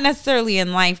 life. Not necessarily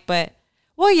in life, but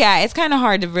well, yeah, it's kind of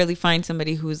hard to really find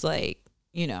somebody who's like,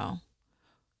 you know,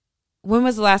 when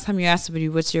was the last time you asked somebody,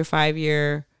 what's your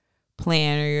 5-year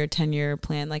plan or your 10-year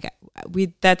plan? Like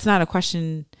that's not a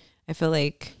question. I feel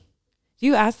like, do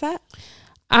you ask that?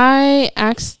 I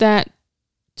asked that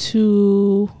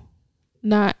to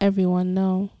not everyone.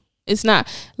 No, it's not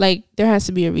like there has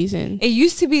to be a reason. It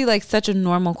used to be like such a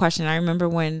normal question. I remember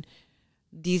when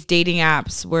these dating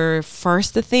apps were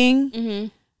first a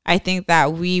thing. I think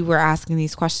that we were asking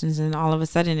these questions and all of a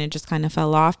sudden it just kind of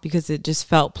fell off because it just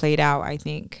felt played out, I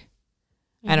think.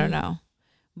 I don't know.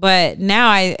 But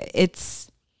now I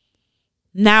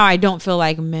don't feel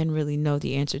like men really know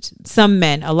the answer to some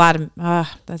men. A lot of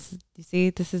you see,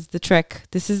 this is the trick.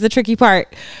 This is the tricky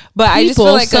part. But I just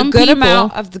feel like a good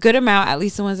amount, at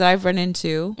least the ones that I've run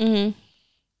into,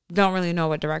 don't really know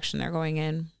what direction they're going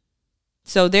in.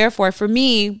 So therefore, for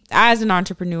me, as an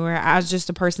entrepreneur, as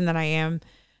just a person that I am,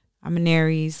 I'm an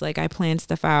Aries. Like I plan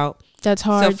stuff out. That's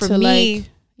hard. So for me, like,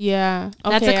 yeah,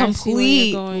 that's a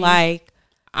complete like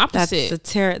opposite.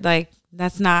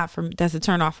 That's a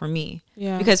turn off for me.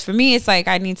 Yeah. Because for me, it's like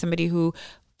I need somebody who,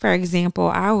 for example,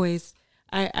 I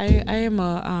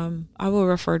will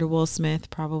refer to Will Smith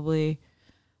probably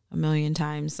a million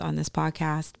times on this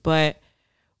podcast, but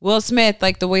Will Smith,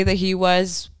 like the way that he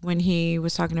was when he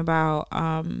was talking about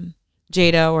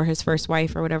Jada or his first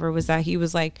wife or whatever, was that he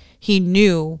was like, he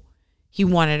knew he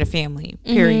wanted a family,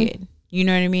 period. You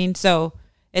know what I mean? So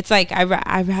it's like,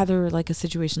 I'd rather like a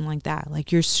situation like that.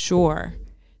 Like you're sure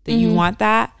that you want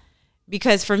that,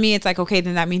 because for me, it's like, okay,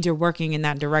 then that means you're working in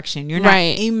that direction. You're not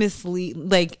aimlessly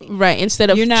like,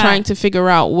 instead of trying to figure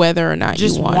out whether or not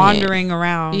just you want wandering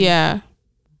around. Yeah.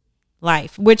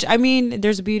 Life, which I mean,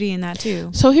 there's a beauty in that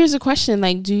too. So here's a question: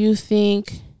 like, do you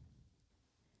think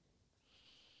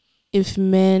if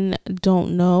men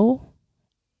don't know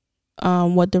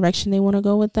what direction they want to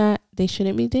go with that, they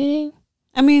shouldn't be dating?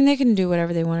 I mean, they can do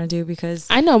whatever they want to do, because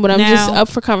I know, but I'm just up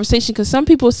for conversation, because some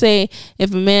people say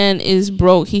if a man is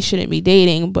broke, he shouldn't be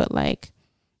dating, but like,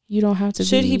 you don't have to.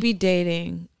 Should he be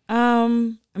dating? I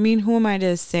mean, who am I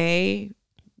to say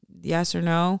yes or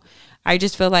no? I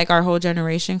just feel like our whole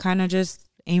generation kind of just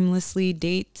aimlessly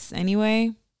dates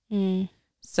anyway.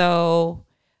 So,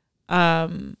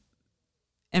 and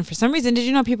for some reason, did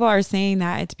you know people are saying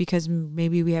that it's because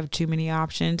maybe we have too many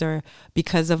options, or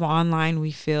because of online,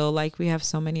 we feel like we have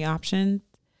so many options.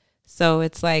 So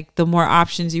it's like the more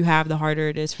options you have, the harder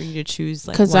it is for you to choose.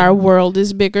 Like, because our world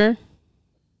is bigger.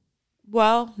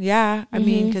 Well, yeah. I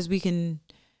mean, because we can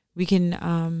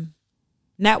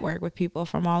network with people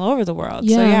from all over the world.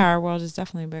 So yeah, our world is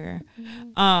definitely bigger.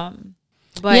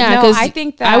 But yeah, no, I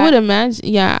think that I would imagine.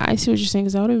 Yeah, I see what you're saying,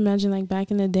 because I would imagine like back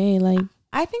in the day, like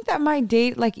I think that my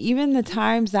date, like even the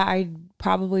times that I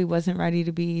probably wasn't ready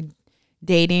to be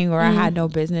dating, or I had no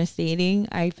business dating,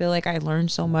 I feel like I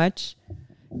learned so much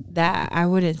that I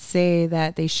wouldn't say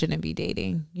that they shouldn't be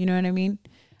dating. You know what I mean?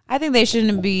 I think they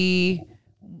shouldn't be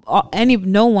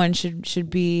no one should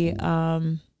be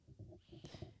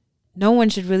no one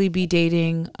should really be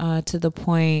dating to the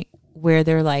point where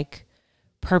they're like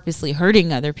purposely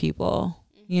hurting other people,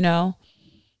 you know?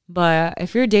 But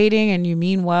if you're dating and you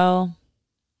mean well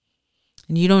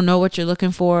and you don't know what you're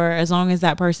looking for, as long as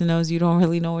that person knows you don't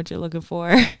really know what you're looking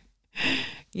for,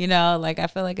 you know, like I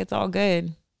feel like it's all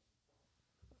good.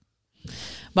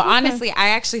 But honestly, I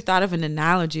actually thought of an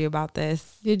analogy about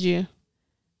this. Did you?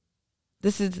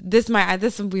 This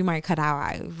we might cut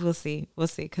out. We'll see,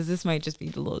 because this might just be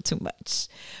a little too much.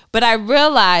 But I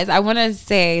realized I want to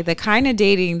say the kind of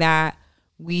dating that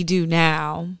we do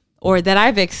now, or that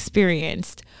I've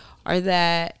experienced, are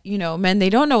that, you know, men, they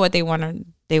don't know what they want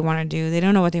to do. They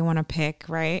don't know what they want to pick,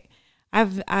 right?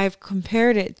 I've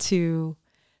compared it to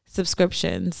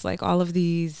subscriptions, like all of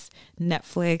these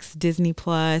Netflix, Disney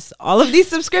Plus, all of these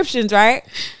subscriptions, right?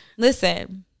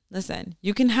 Listen. listen,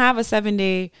 you can have a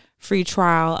 7-day free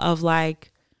trial of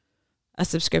like a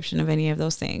subscription of any of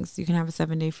those things. You can have a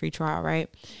 7-day free trial, right?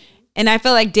 And I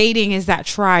feel like dating is that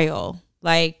trial.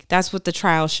 Like, that's what the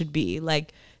trial should be.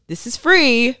 Like, this is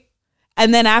free.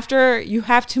 And then after, you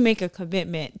have to make a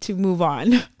commitment to move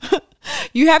on.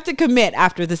 You have to commit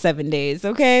after the 7 days,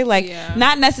 okay? Like,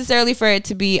 not necessarily for it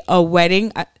to be a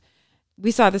wedding. We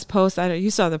saw this post.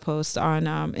 You saw the post on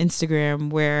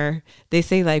Instagram where they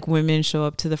say, like, women show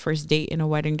up to the first date in a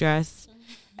wedding dress.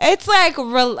 It's like,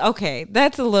 okay,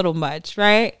 that's a little much,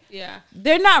 right? Yeah.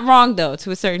 They're not wrong, though,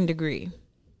 to a certain degree.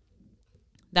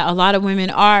 That a lot of women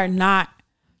are not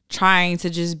trying to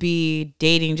just be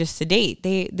dating just to date.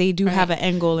 They do have an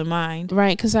end goal in mind.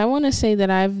 Right, because I want to say that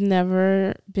I've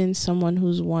never been someone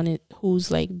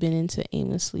who's like been into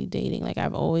aimlessly dating. Like,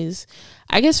 I've always,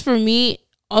 I guess for me,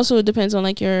 also it depends on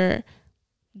like your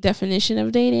definition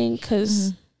of dating,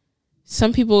 because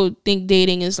some people think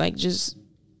dating is like just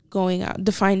going out,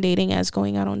 define dating as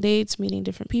going out on dates, meeting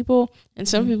different people, and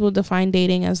some people define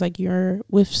dating as like you're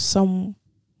with someone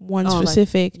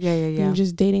specific, like, you're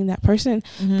just dating that person.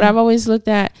 But I've always looked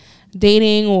at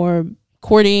dating or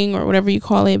courting or whatever you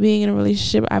call it, being in a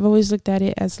relationship, I've always looked at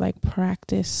it as like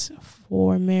practice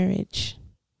for marriage.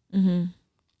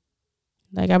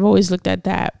 Like, I've always looked at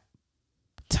that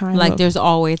time, like there's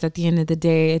always, at the end of the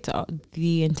day, it's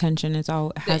the intention is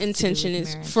all, the intention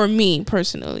is marriage. For me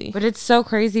personally. But it's so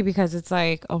crazy because it's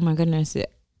like, oh my goodness,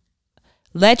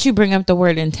 let you bring up the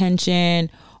word intention,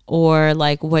 or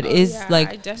like what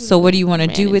so what do you want to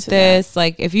do with this?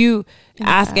 Like, if you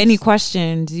ask any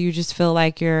questions, you just feel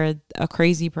like you're a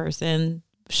crazy person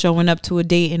showing up to a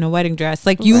date in a wedding dress.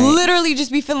 Like, you literally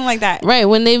just be feeling like that, right?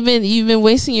 When you've been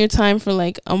wasting your time for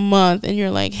like a month, and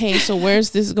you're like, hey, so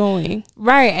where's this going?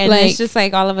 Right. And like, it's just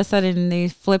like all of a sudden they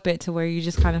flip it to where you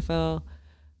just kind of feel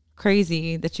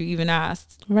crazy that you even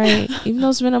asked, right? Even though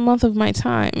it's been a month of my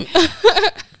time,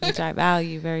 which I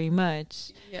value very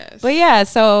much. Yes. But yeah,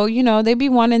 so they be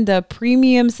wanting the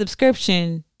premium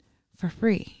subscription for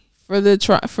free. For the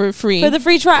free. For the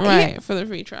free trial. Right, yeah. For the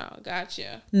free trial.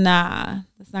 Gotcha. Nah,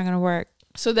 that's not going to work.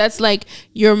 So that's like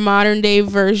your modern day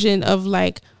version of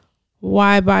like,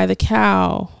 why buy the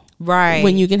cow? Right.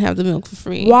 When you can have the milk for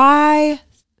free. Why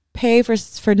pay for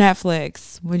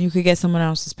Netflix when you could get someone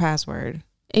else's password?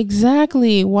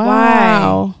 Exactly.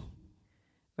 Wow.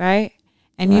 Why? Right?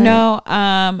 And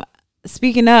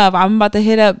speaking of, I'm about to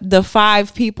hit up the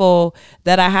 5 people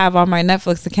that I have on my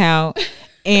Netflix account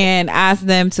and ask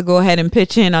them to go ahead and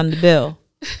pitch in on the bill.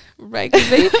 Right.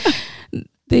 'Cause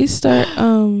they start,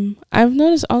 I've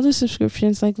noticed all the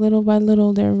subscriptions, like little by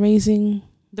little, they're raising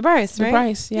the price, right? The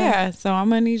price, yeah. So I'm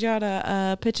going to need y'all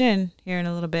to pitch in here in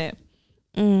a little bit.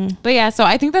 But yeah, so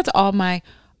I think that's all my,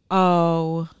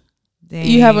 dang.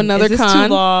 You have another con?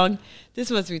 Too long? This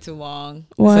must be too long.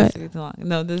 What? This must be too long.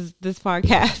 No, this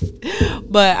podcast.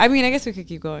 But I mean, I guess we could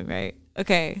keep going, right?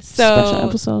 Okay. So special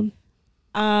episode.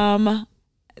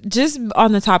 Just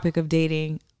on the topic of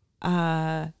dating,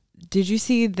 did you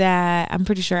see that? I'm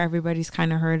pretty sure everybody's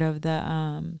kind of heard of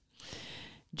the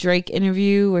Drake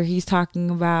interview where he's talking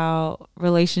about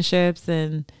relationships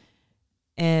and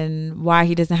why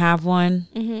he doesn't have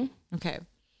one. Okay.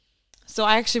 So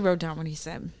I actually wrote down what he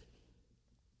said.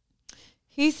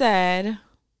 He said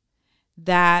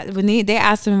that when they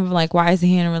asked him, like, why is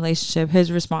he in a relationship?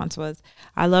 His response was,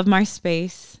 I love my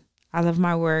space, I love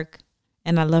my work,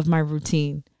 and I love my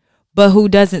routine. But who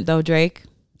doesn't, though, Drake?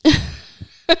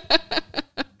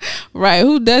 Right.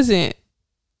 Who doesn't?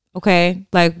 Okay.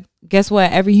 Like, guess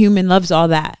what? Every human loves all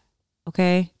that.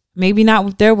 Okay. Maybe not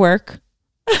with their work.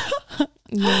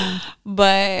 Yeah.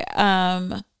 But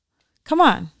come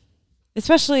on.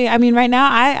 Especially, I mean, right now,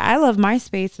 I love my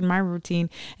space and my routine.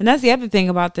 And that's the other thing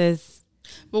about this.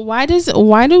 But why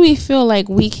do we feel like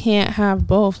we can't have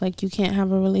both? Like, you can't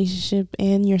have a relationship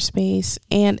and your space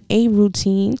and a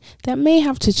routine that may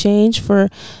have to change for,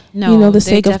 the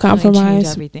sake of compromise. Change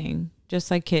everything,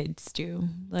 just like kids do.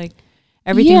 Like,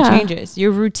 everything changes.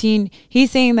 Your routine,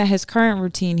 he's saying that his current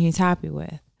routine he's happy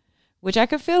with, which I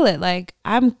could feel it. Like,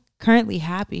 I'm currently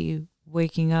happy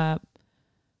waking up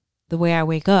the way I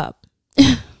wake up.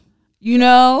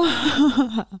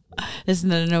 It's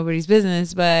none of nobody's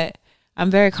business, but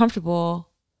I'm very comfortable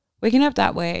waking up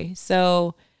that way.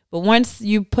 So, but once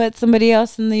you put somebody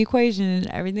else in the equation,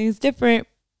 everything's different.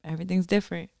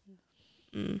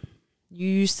 You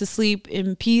used to sleep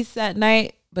in peace at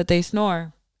night, but they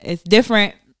snore. It's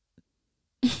different.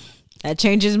 That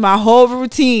changes my whole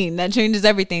routine. That changes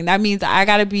everything. That means I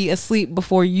gotta be asleep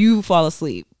before you fall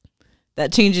asleep.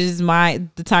 That changes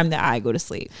the time that I go to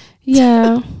sleep.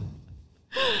 Yeah.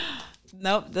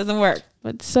 Nope, doesn't work.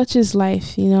 But such is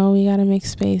life, you know. We gotta make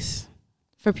space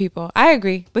for people. I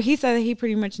agree, but he said that he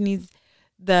pretty much needs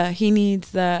the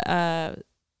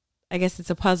I guess it's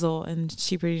a puzzle, and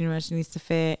she pretty much needs to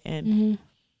fit, and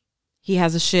he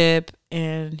has a ship,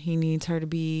 and he needs her to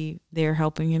be there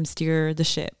helping him steer the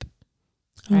ship.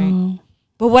 Right. Oh.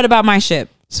 But what about my ship?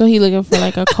 So he looking for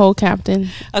like a co-captain.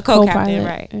 A co-captain,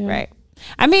 right? Yeah. Right.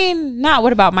 I mean, not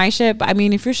what about my ship? I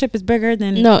mean, if your ship is bigger,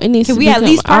 then no, it needs can to we at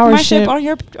least park my ship on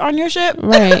your ship?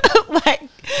 Right. Like,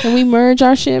 can we merge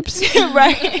our ships?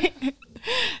 Right.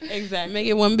 Exactly. Make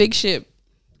it one big ship.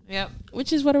 Yep.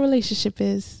 Which is what a relationship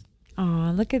is.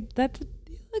 Oh, look at that.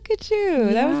 Look at you.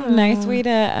 Yeah. That was a nice way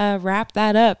to wrap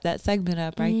that segment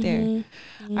up right there.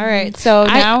 Mm-hmm. All right. So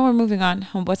now we're moving on.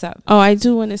 What's up? Oh, I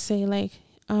do want to say, like,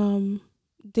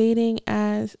 dating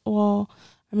as well.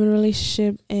 I'm in a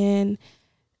relationship, and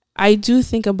I do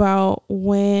think about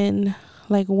when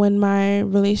my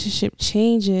relationship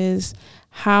changes,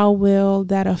 how will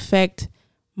that affect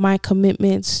my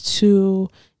commitments to,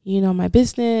 you know, my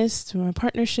business, to my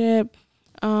partnership.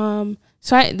 So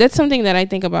that's something that I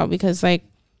think about, because like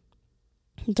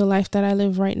the life that I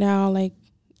live right now, like,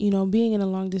 you know, being in a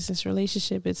long distance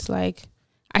relationship, it's like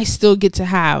I still get to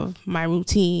have my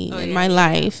routine in my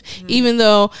life, even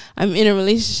though I'm in a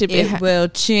relationship. It will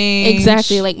change.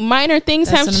 Exactly. Like minor things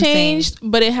have changed,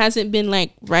 but it hasn't been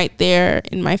like right there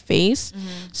in my face.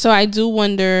 So I do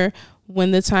wonder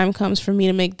when the time comes for me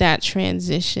to make that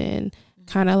transition,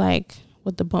 kind of like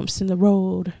what the bumps in the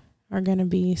road are going to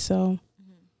be. So,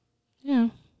 yeah.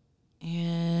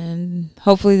 And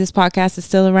hopefully this podcast is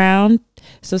still around.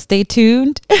 So stay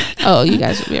tuned. Oh, you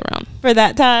guys will be around for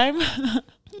that time.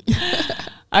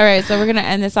 All right, so we're gonna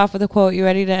end this off with a quote. You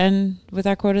ready to end with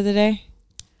our quote of the day?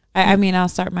 I mean, I'll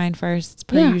start mine first,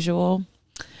 per usual.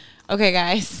 Okay,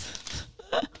 guys.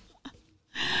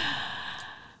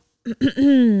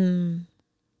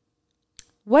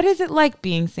 What is it like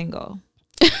being single?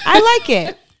 I like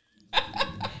it.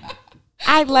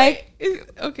 I like.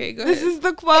 Okay, go ahead. This is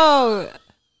the quote.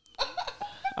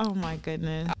 Oh my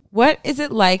goodness. What is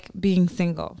it like being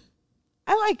single?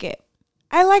 I like it.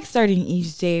 I like starting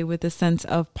each day with a sense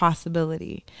of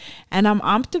possibility. And I'm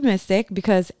optimistic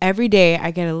because every day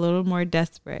I get a little more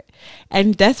desperate.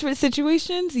 And desperate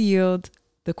situations yield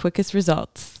the quickest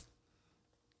results.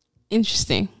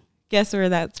 Interesting. Guess where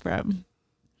that's from?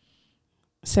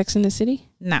 Sex and the City?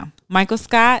 No. Michael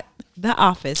Scott, The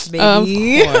Office, baby. Of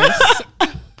course.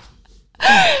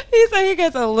 He said he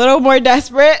gets a little more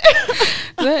desperate.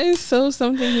 That is so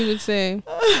something he would say.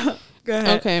 Go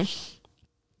ahead. Okay.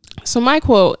 So my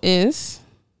quote is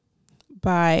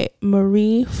by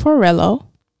Marie Forleo,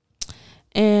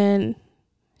 and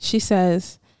she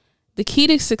says, "The key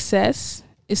to success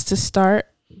is to start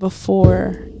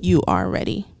before you are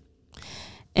ready."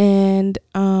 And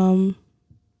I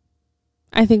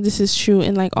think this is true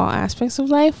in like all aspects of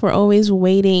life. We're always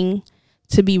waiting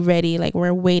to be ready. Like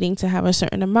we're waiting to have a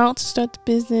certain amount to start the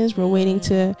business. We're waiting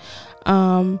to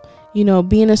you know,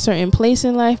 be in a certain place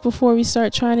in life before we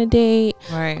start trying to date.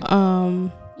 Right.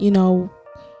 You know,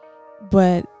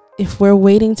 but if we're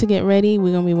waiting to get ready,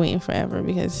 we're going to be waiting forever,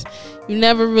 because you're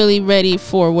never really ready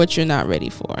for what you're not ready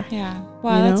for. Yeah.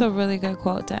 Wow, that's a really good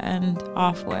quote to end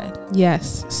off with.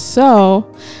 Yes. So,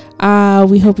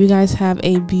 we hope you guys have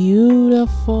a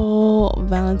beautiful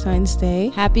Valentine's Day.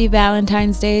 Happy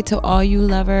Valentine's Day to all you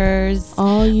lovers.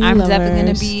 I'm definitely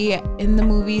going to be in the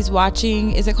movies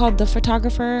watching, is it called The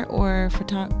Photographer or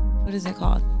what is it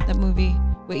called? That movie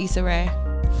with Issa Rae.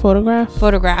 Photograph.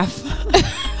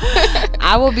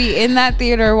 I will be in that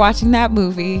theater watching that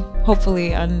movie,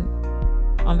 hopefully on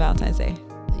Valentine's Day.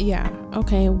 Yeah.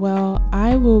 Okay. Well,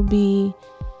 I will be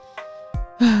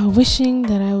wishing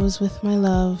that I was with my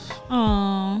love.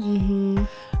 Aww.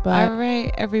 But all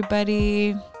right,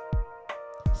 everybody.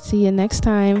 See you next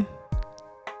time.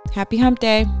 Happy Hump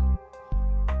Day.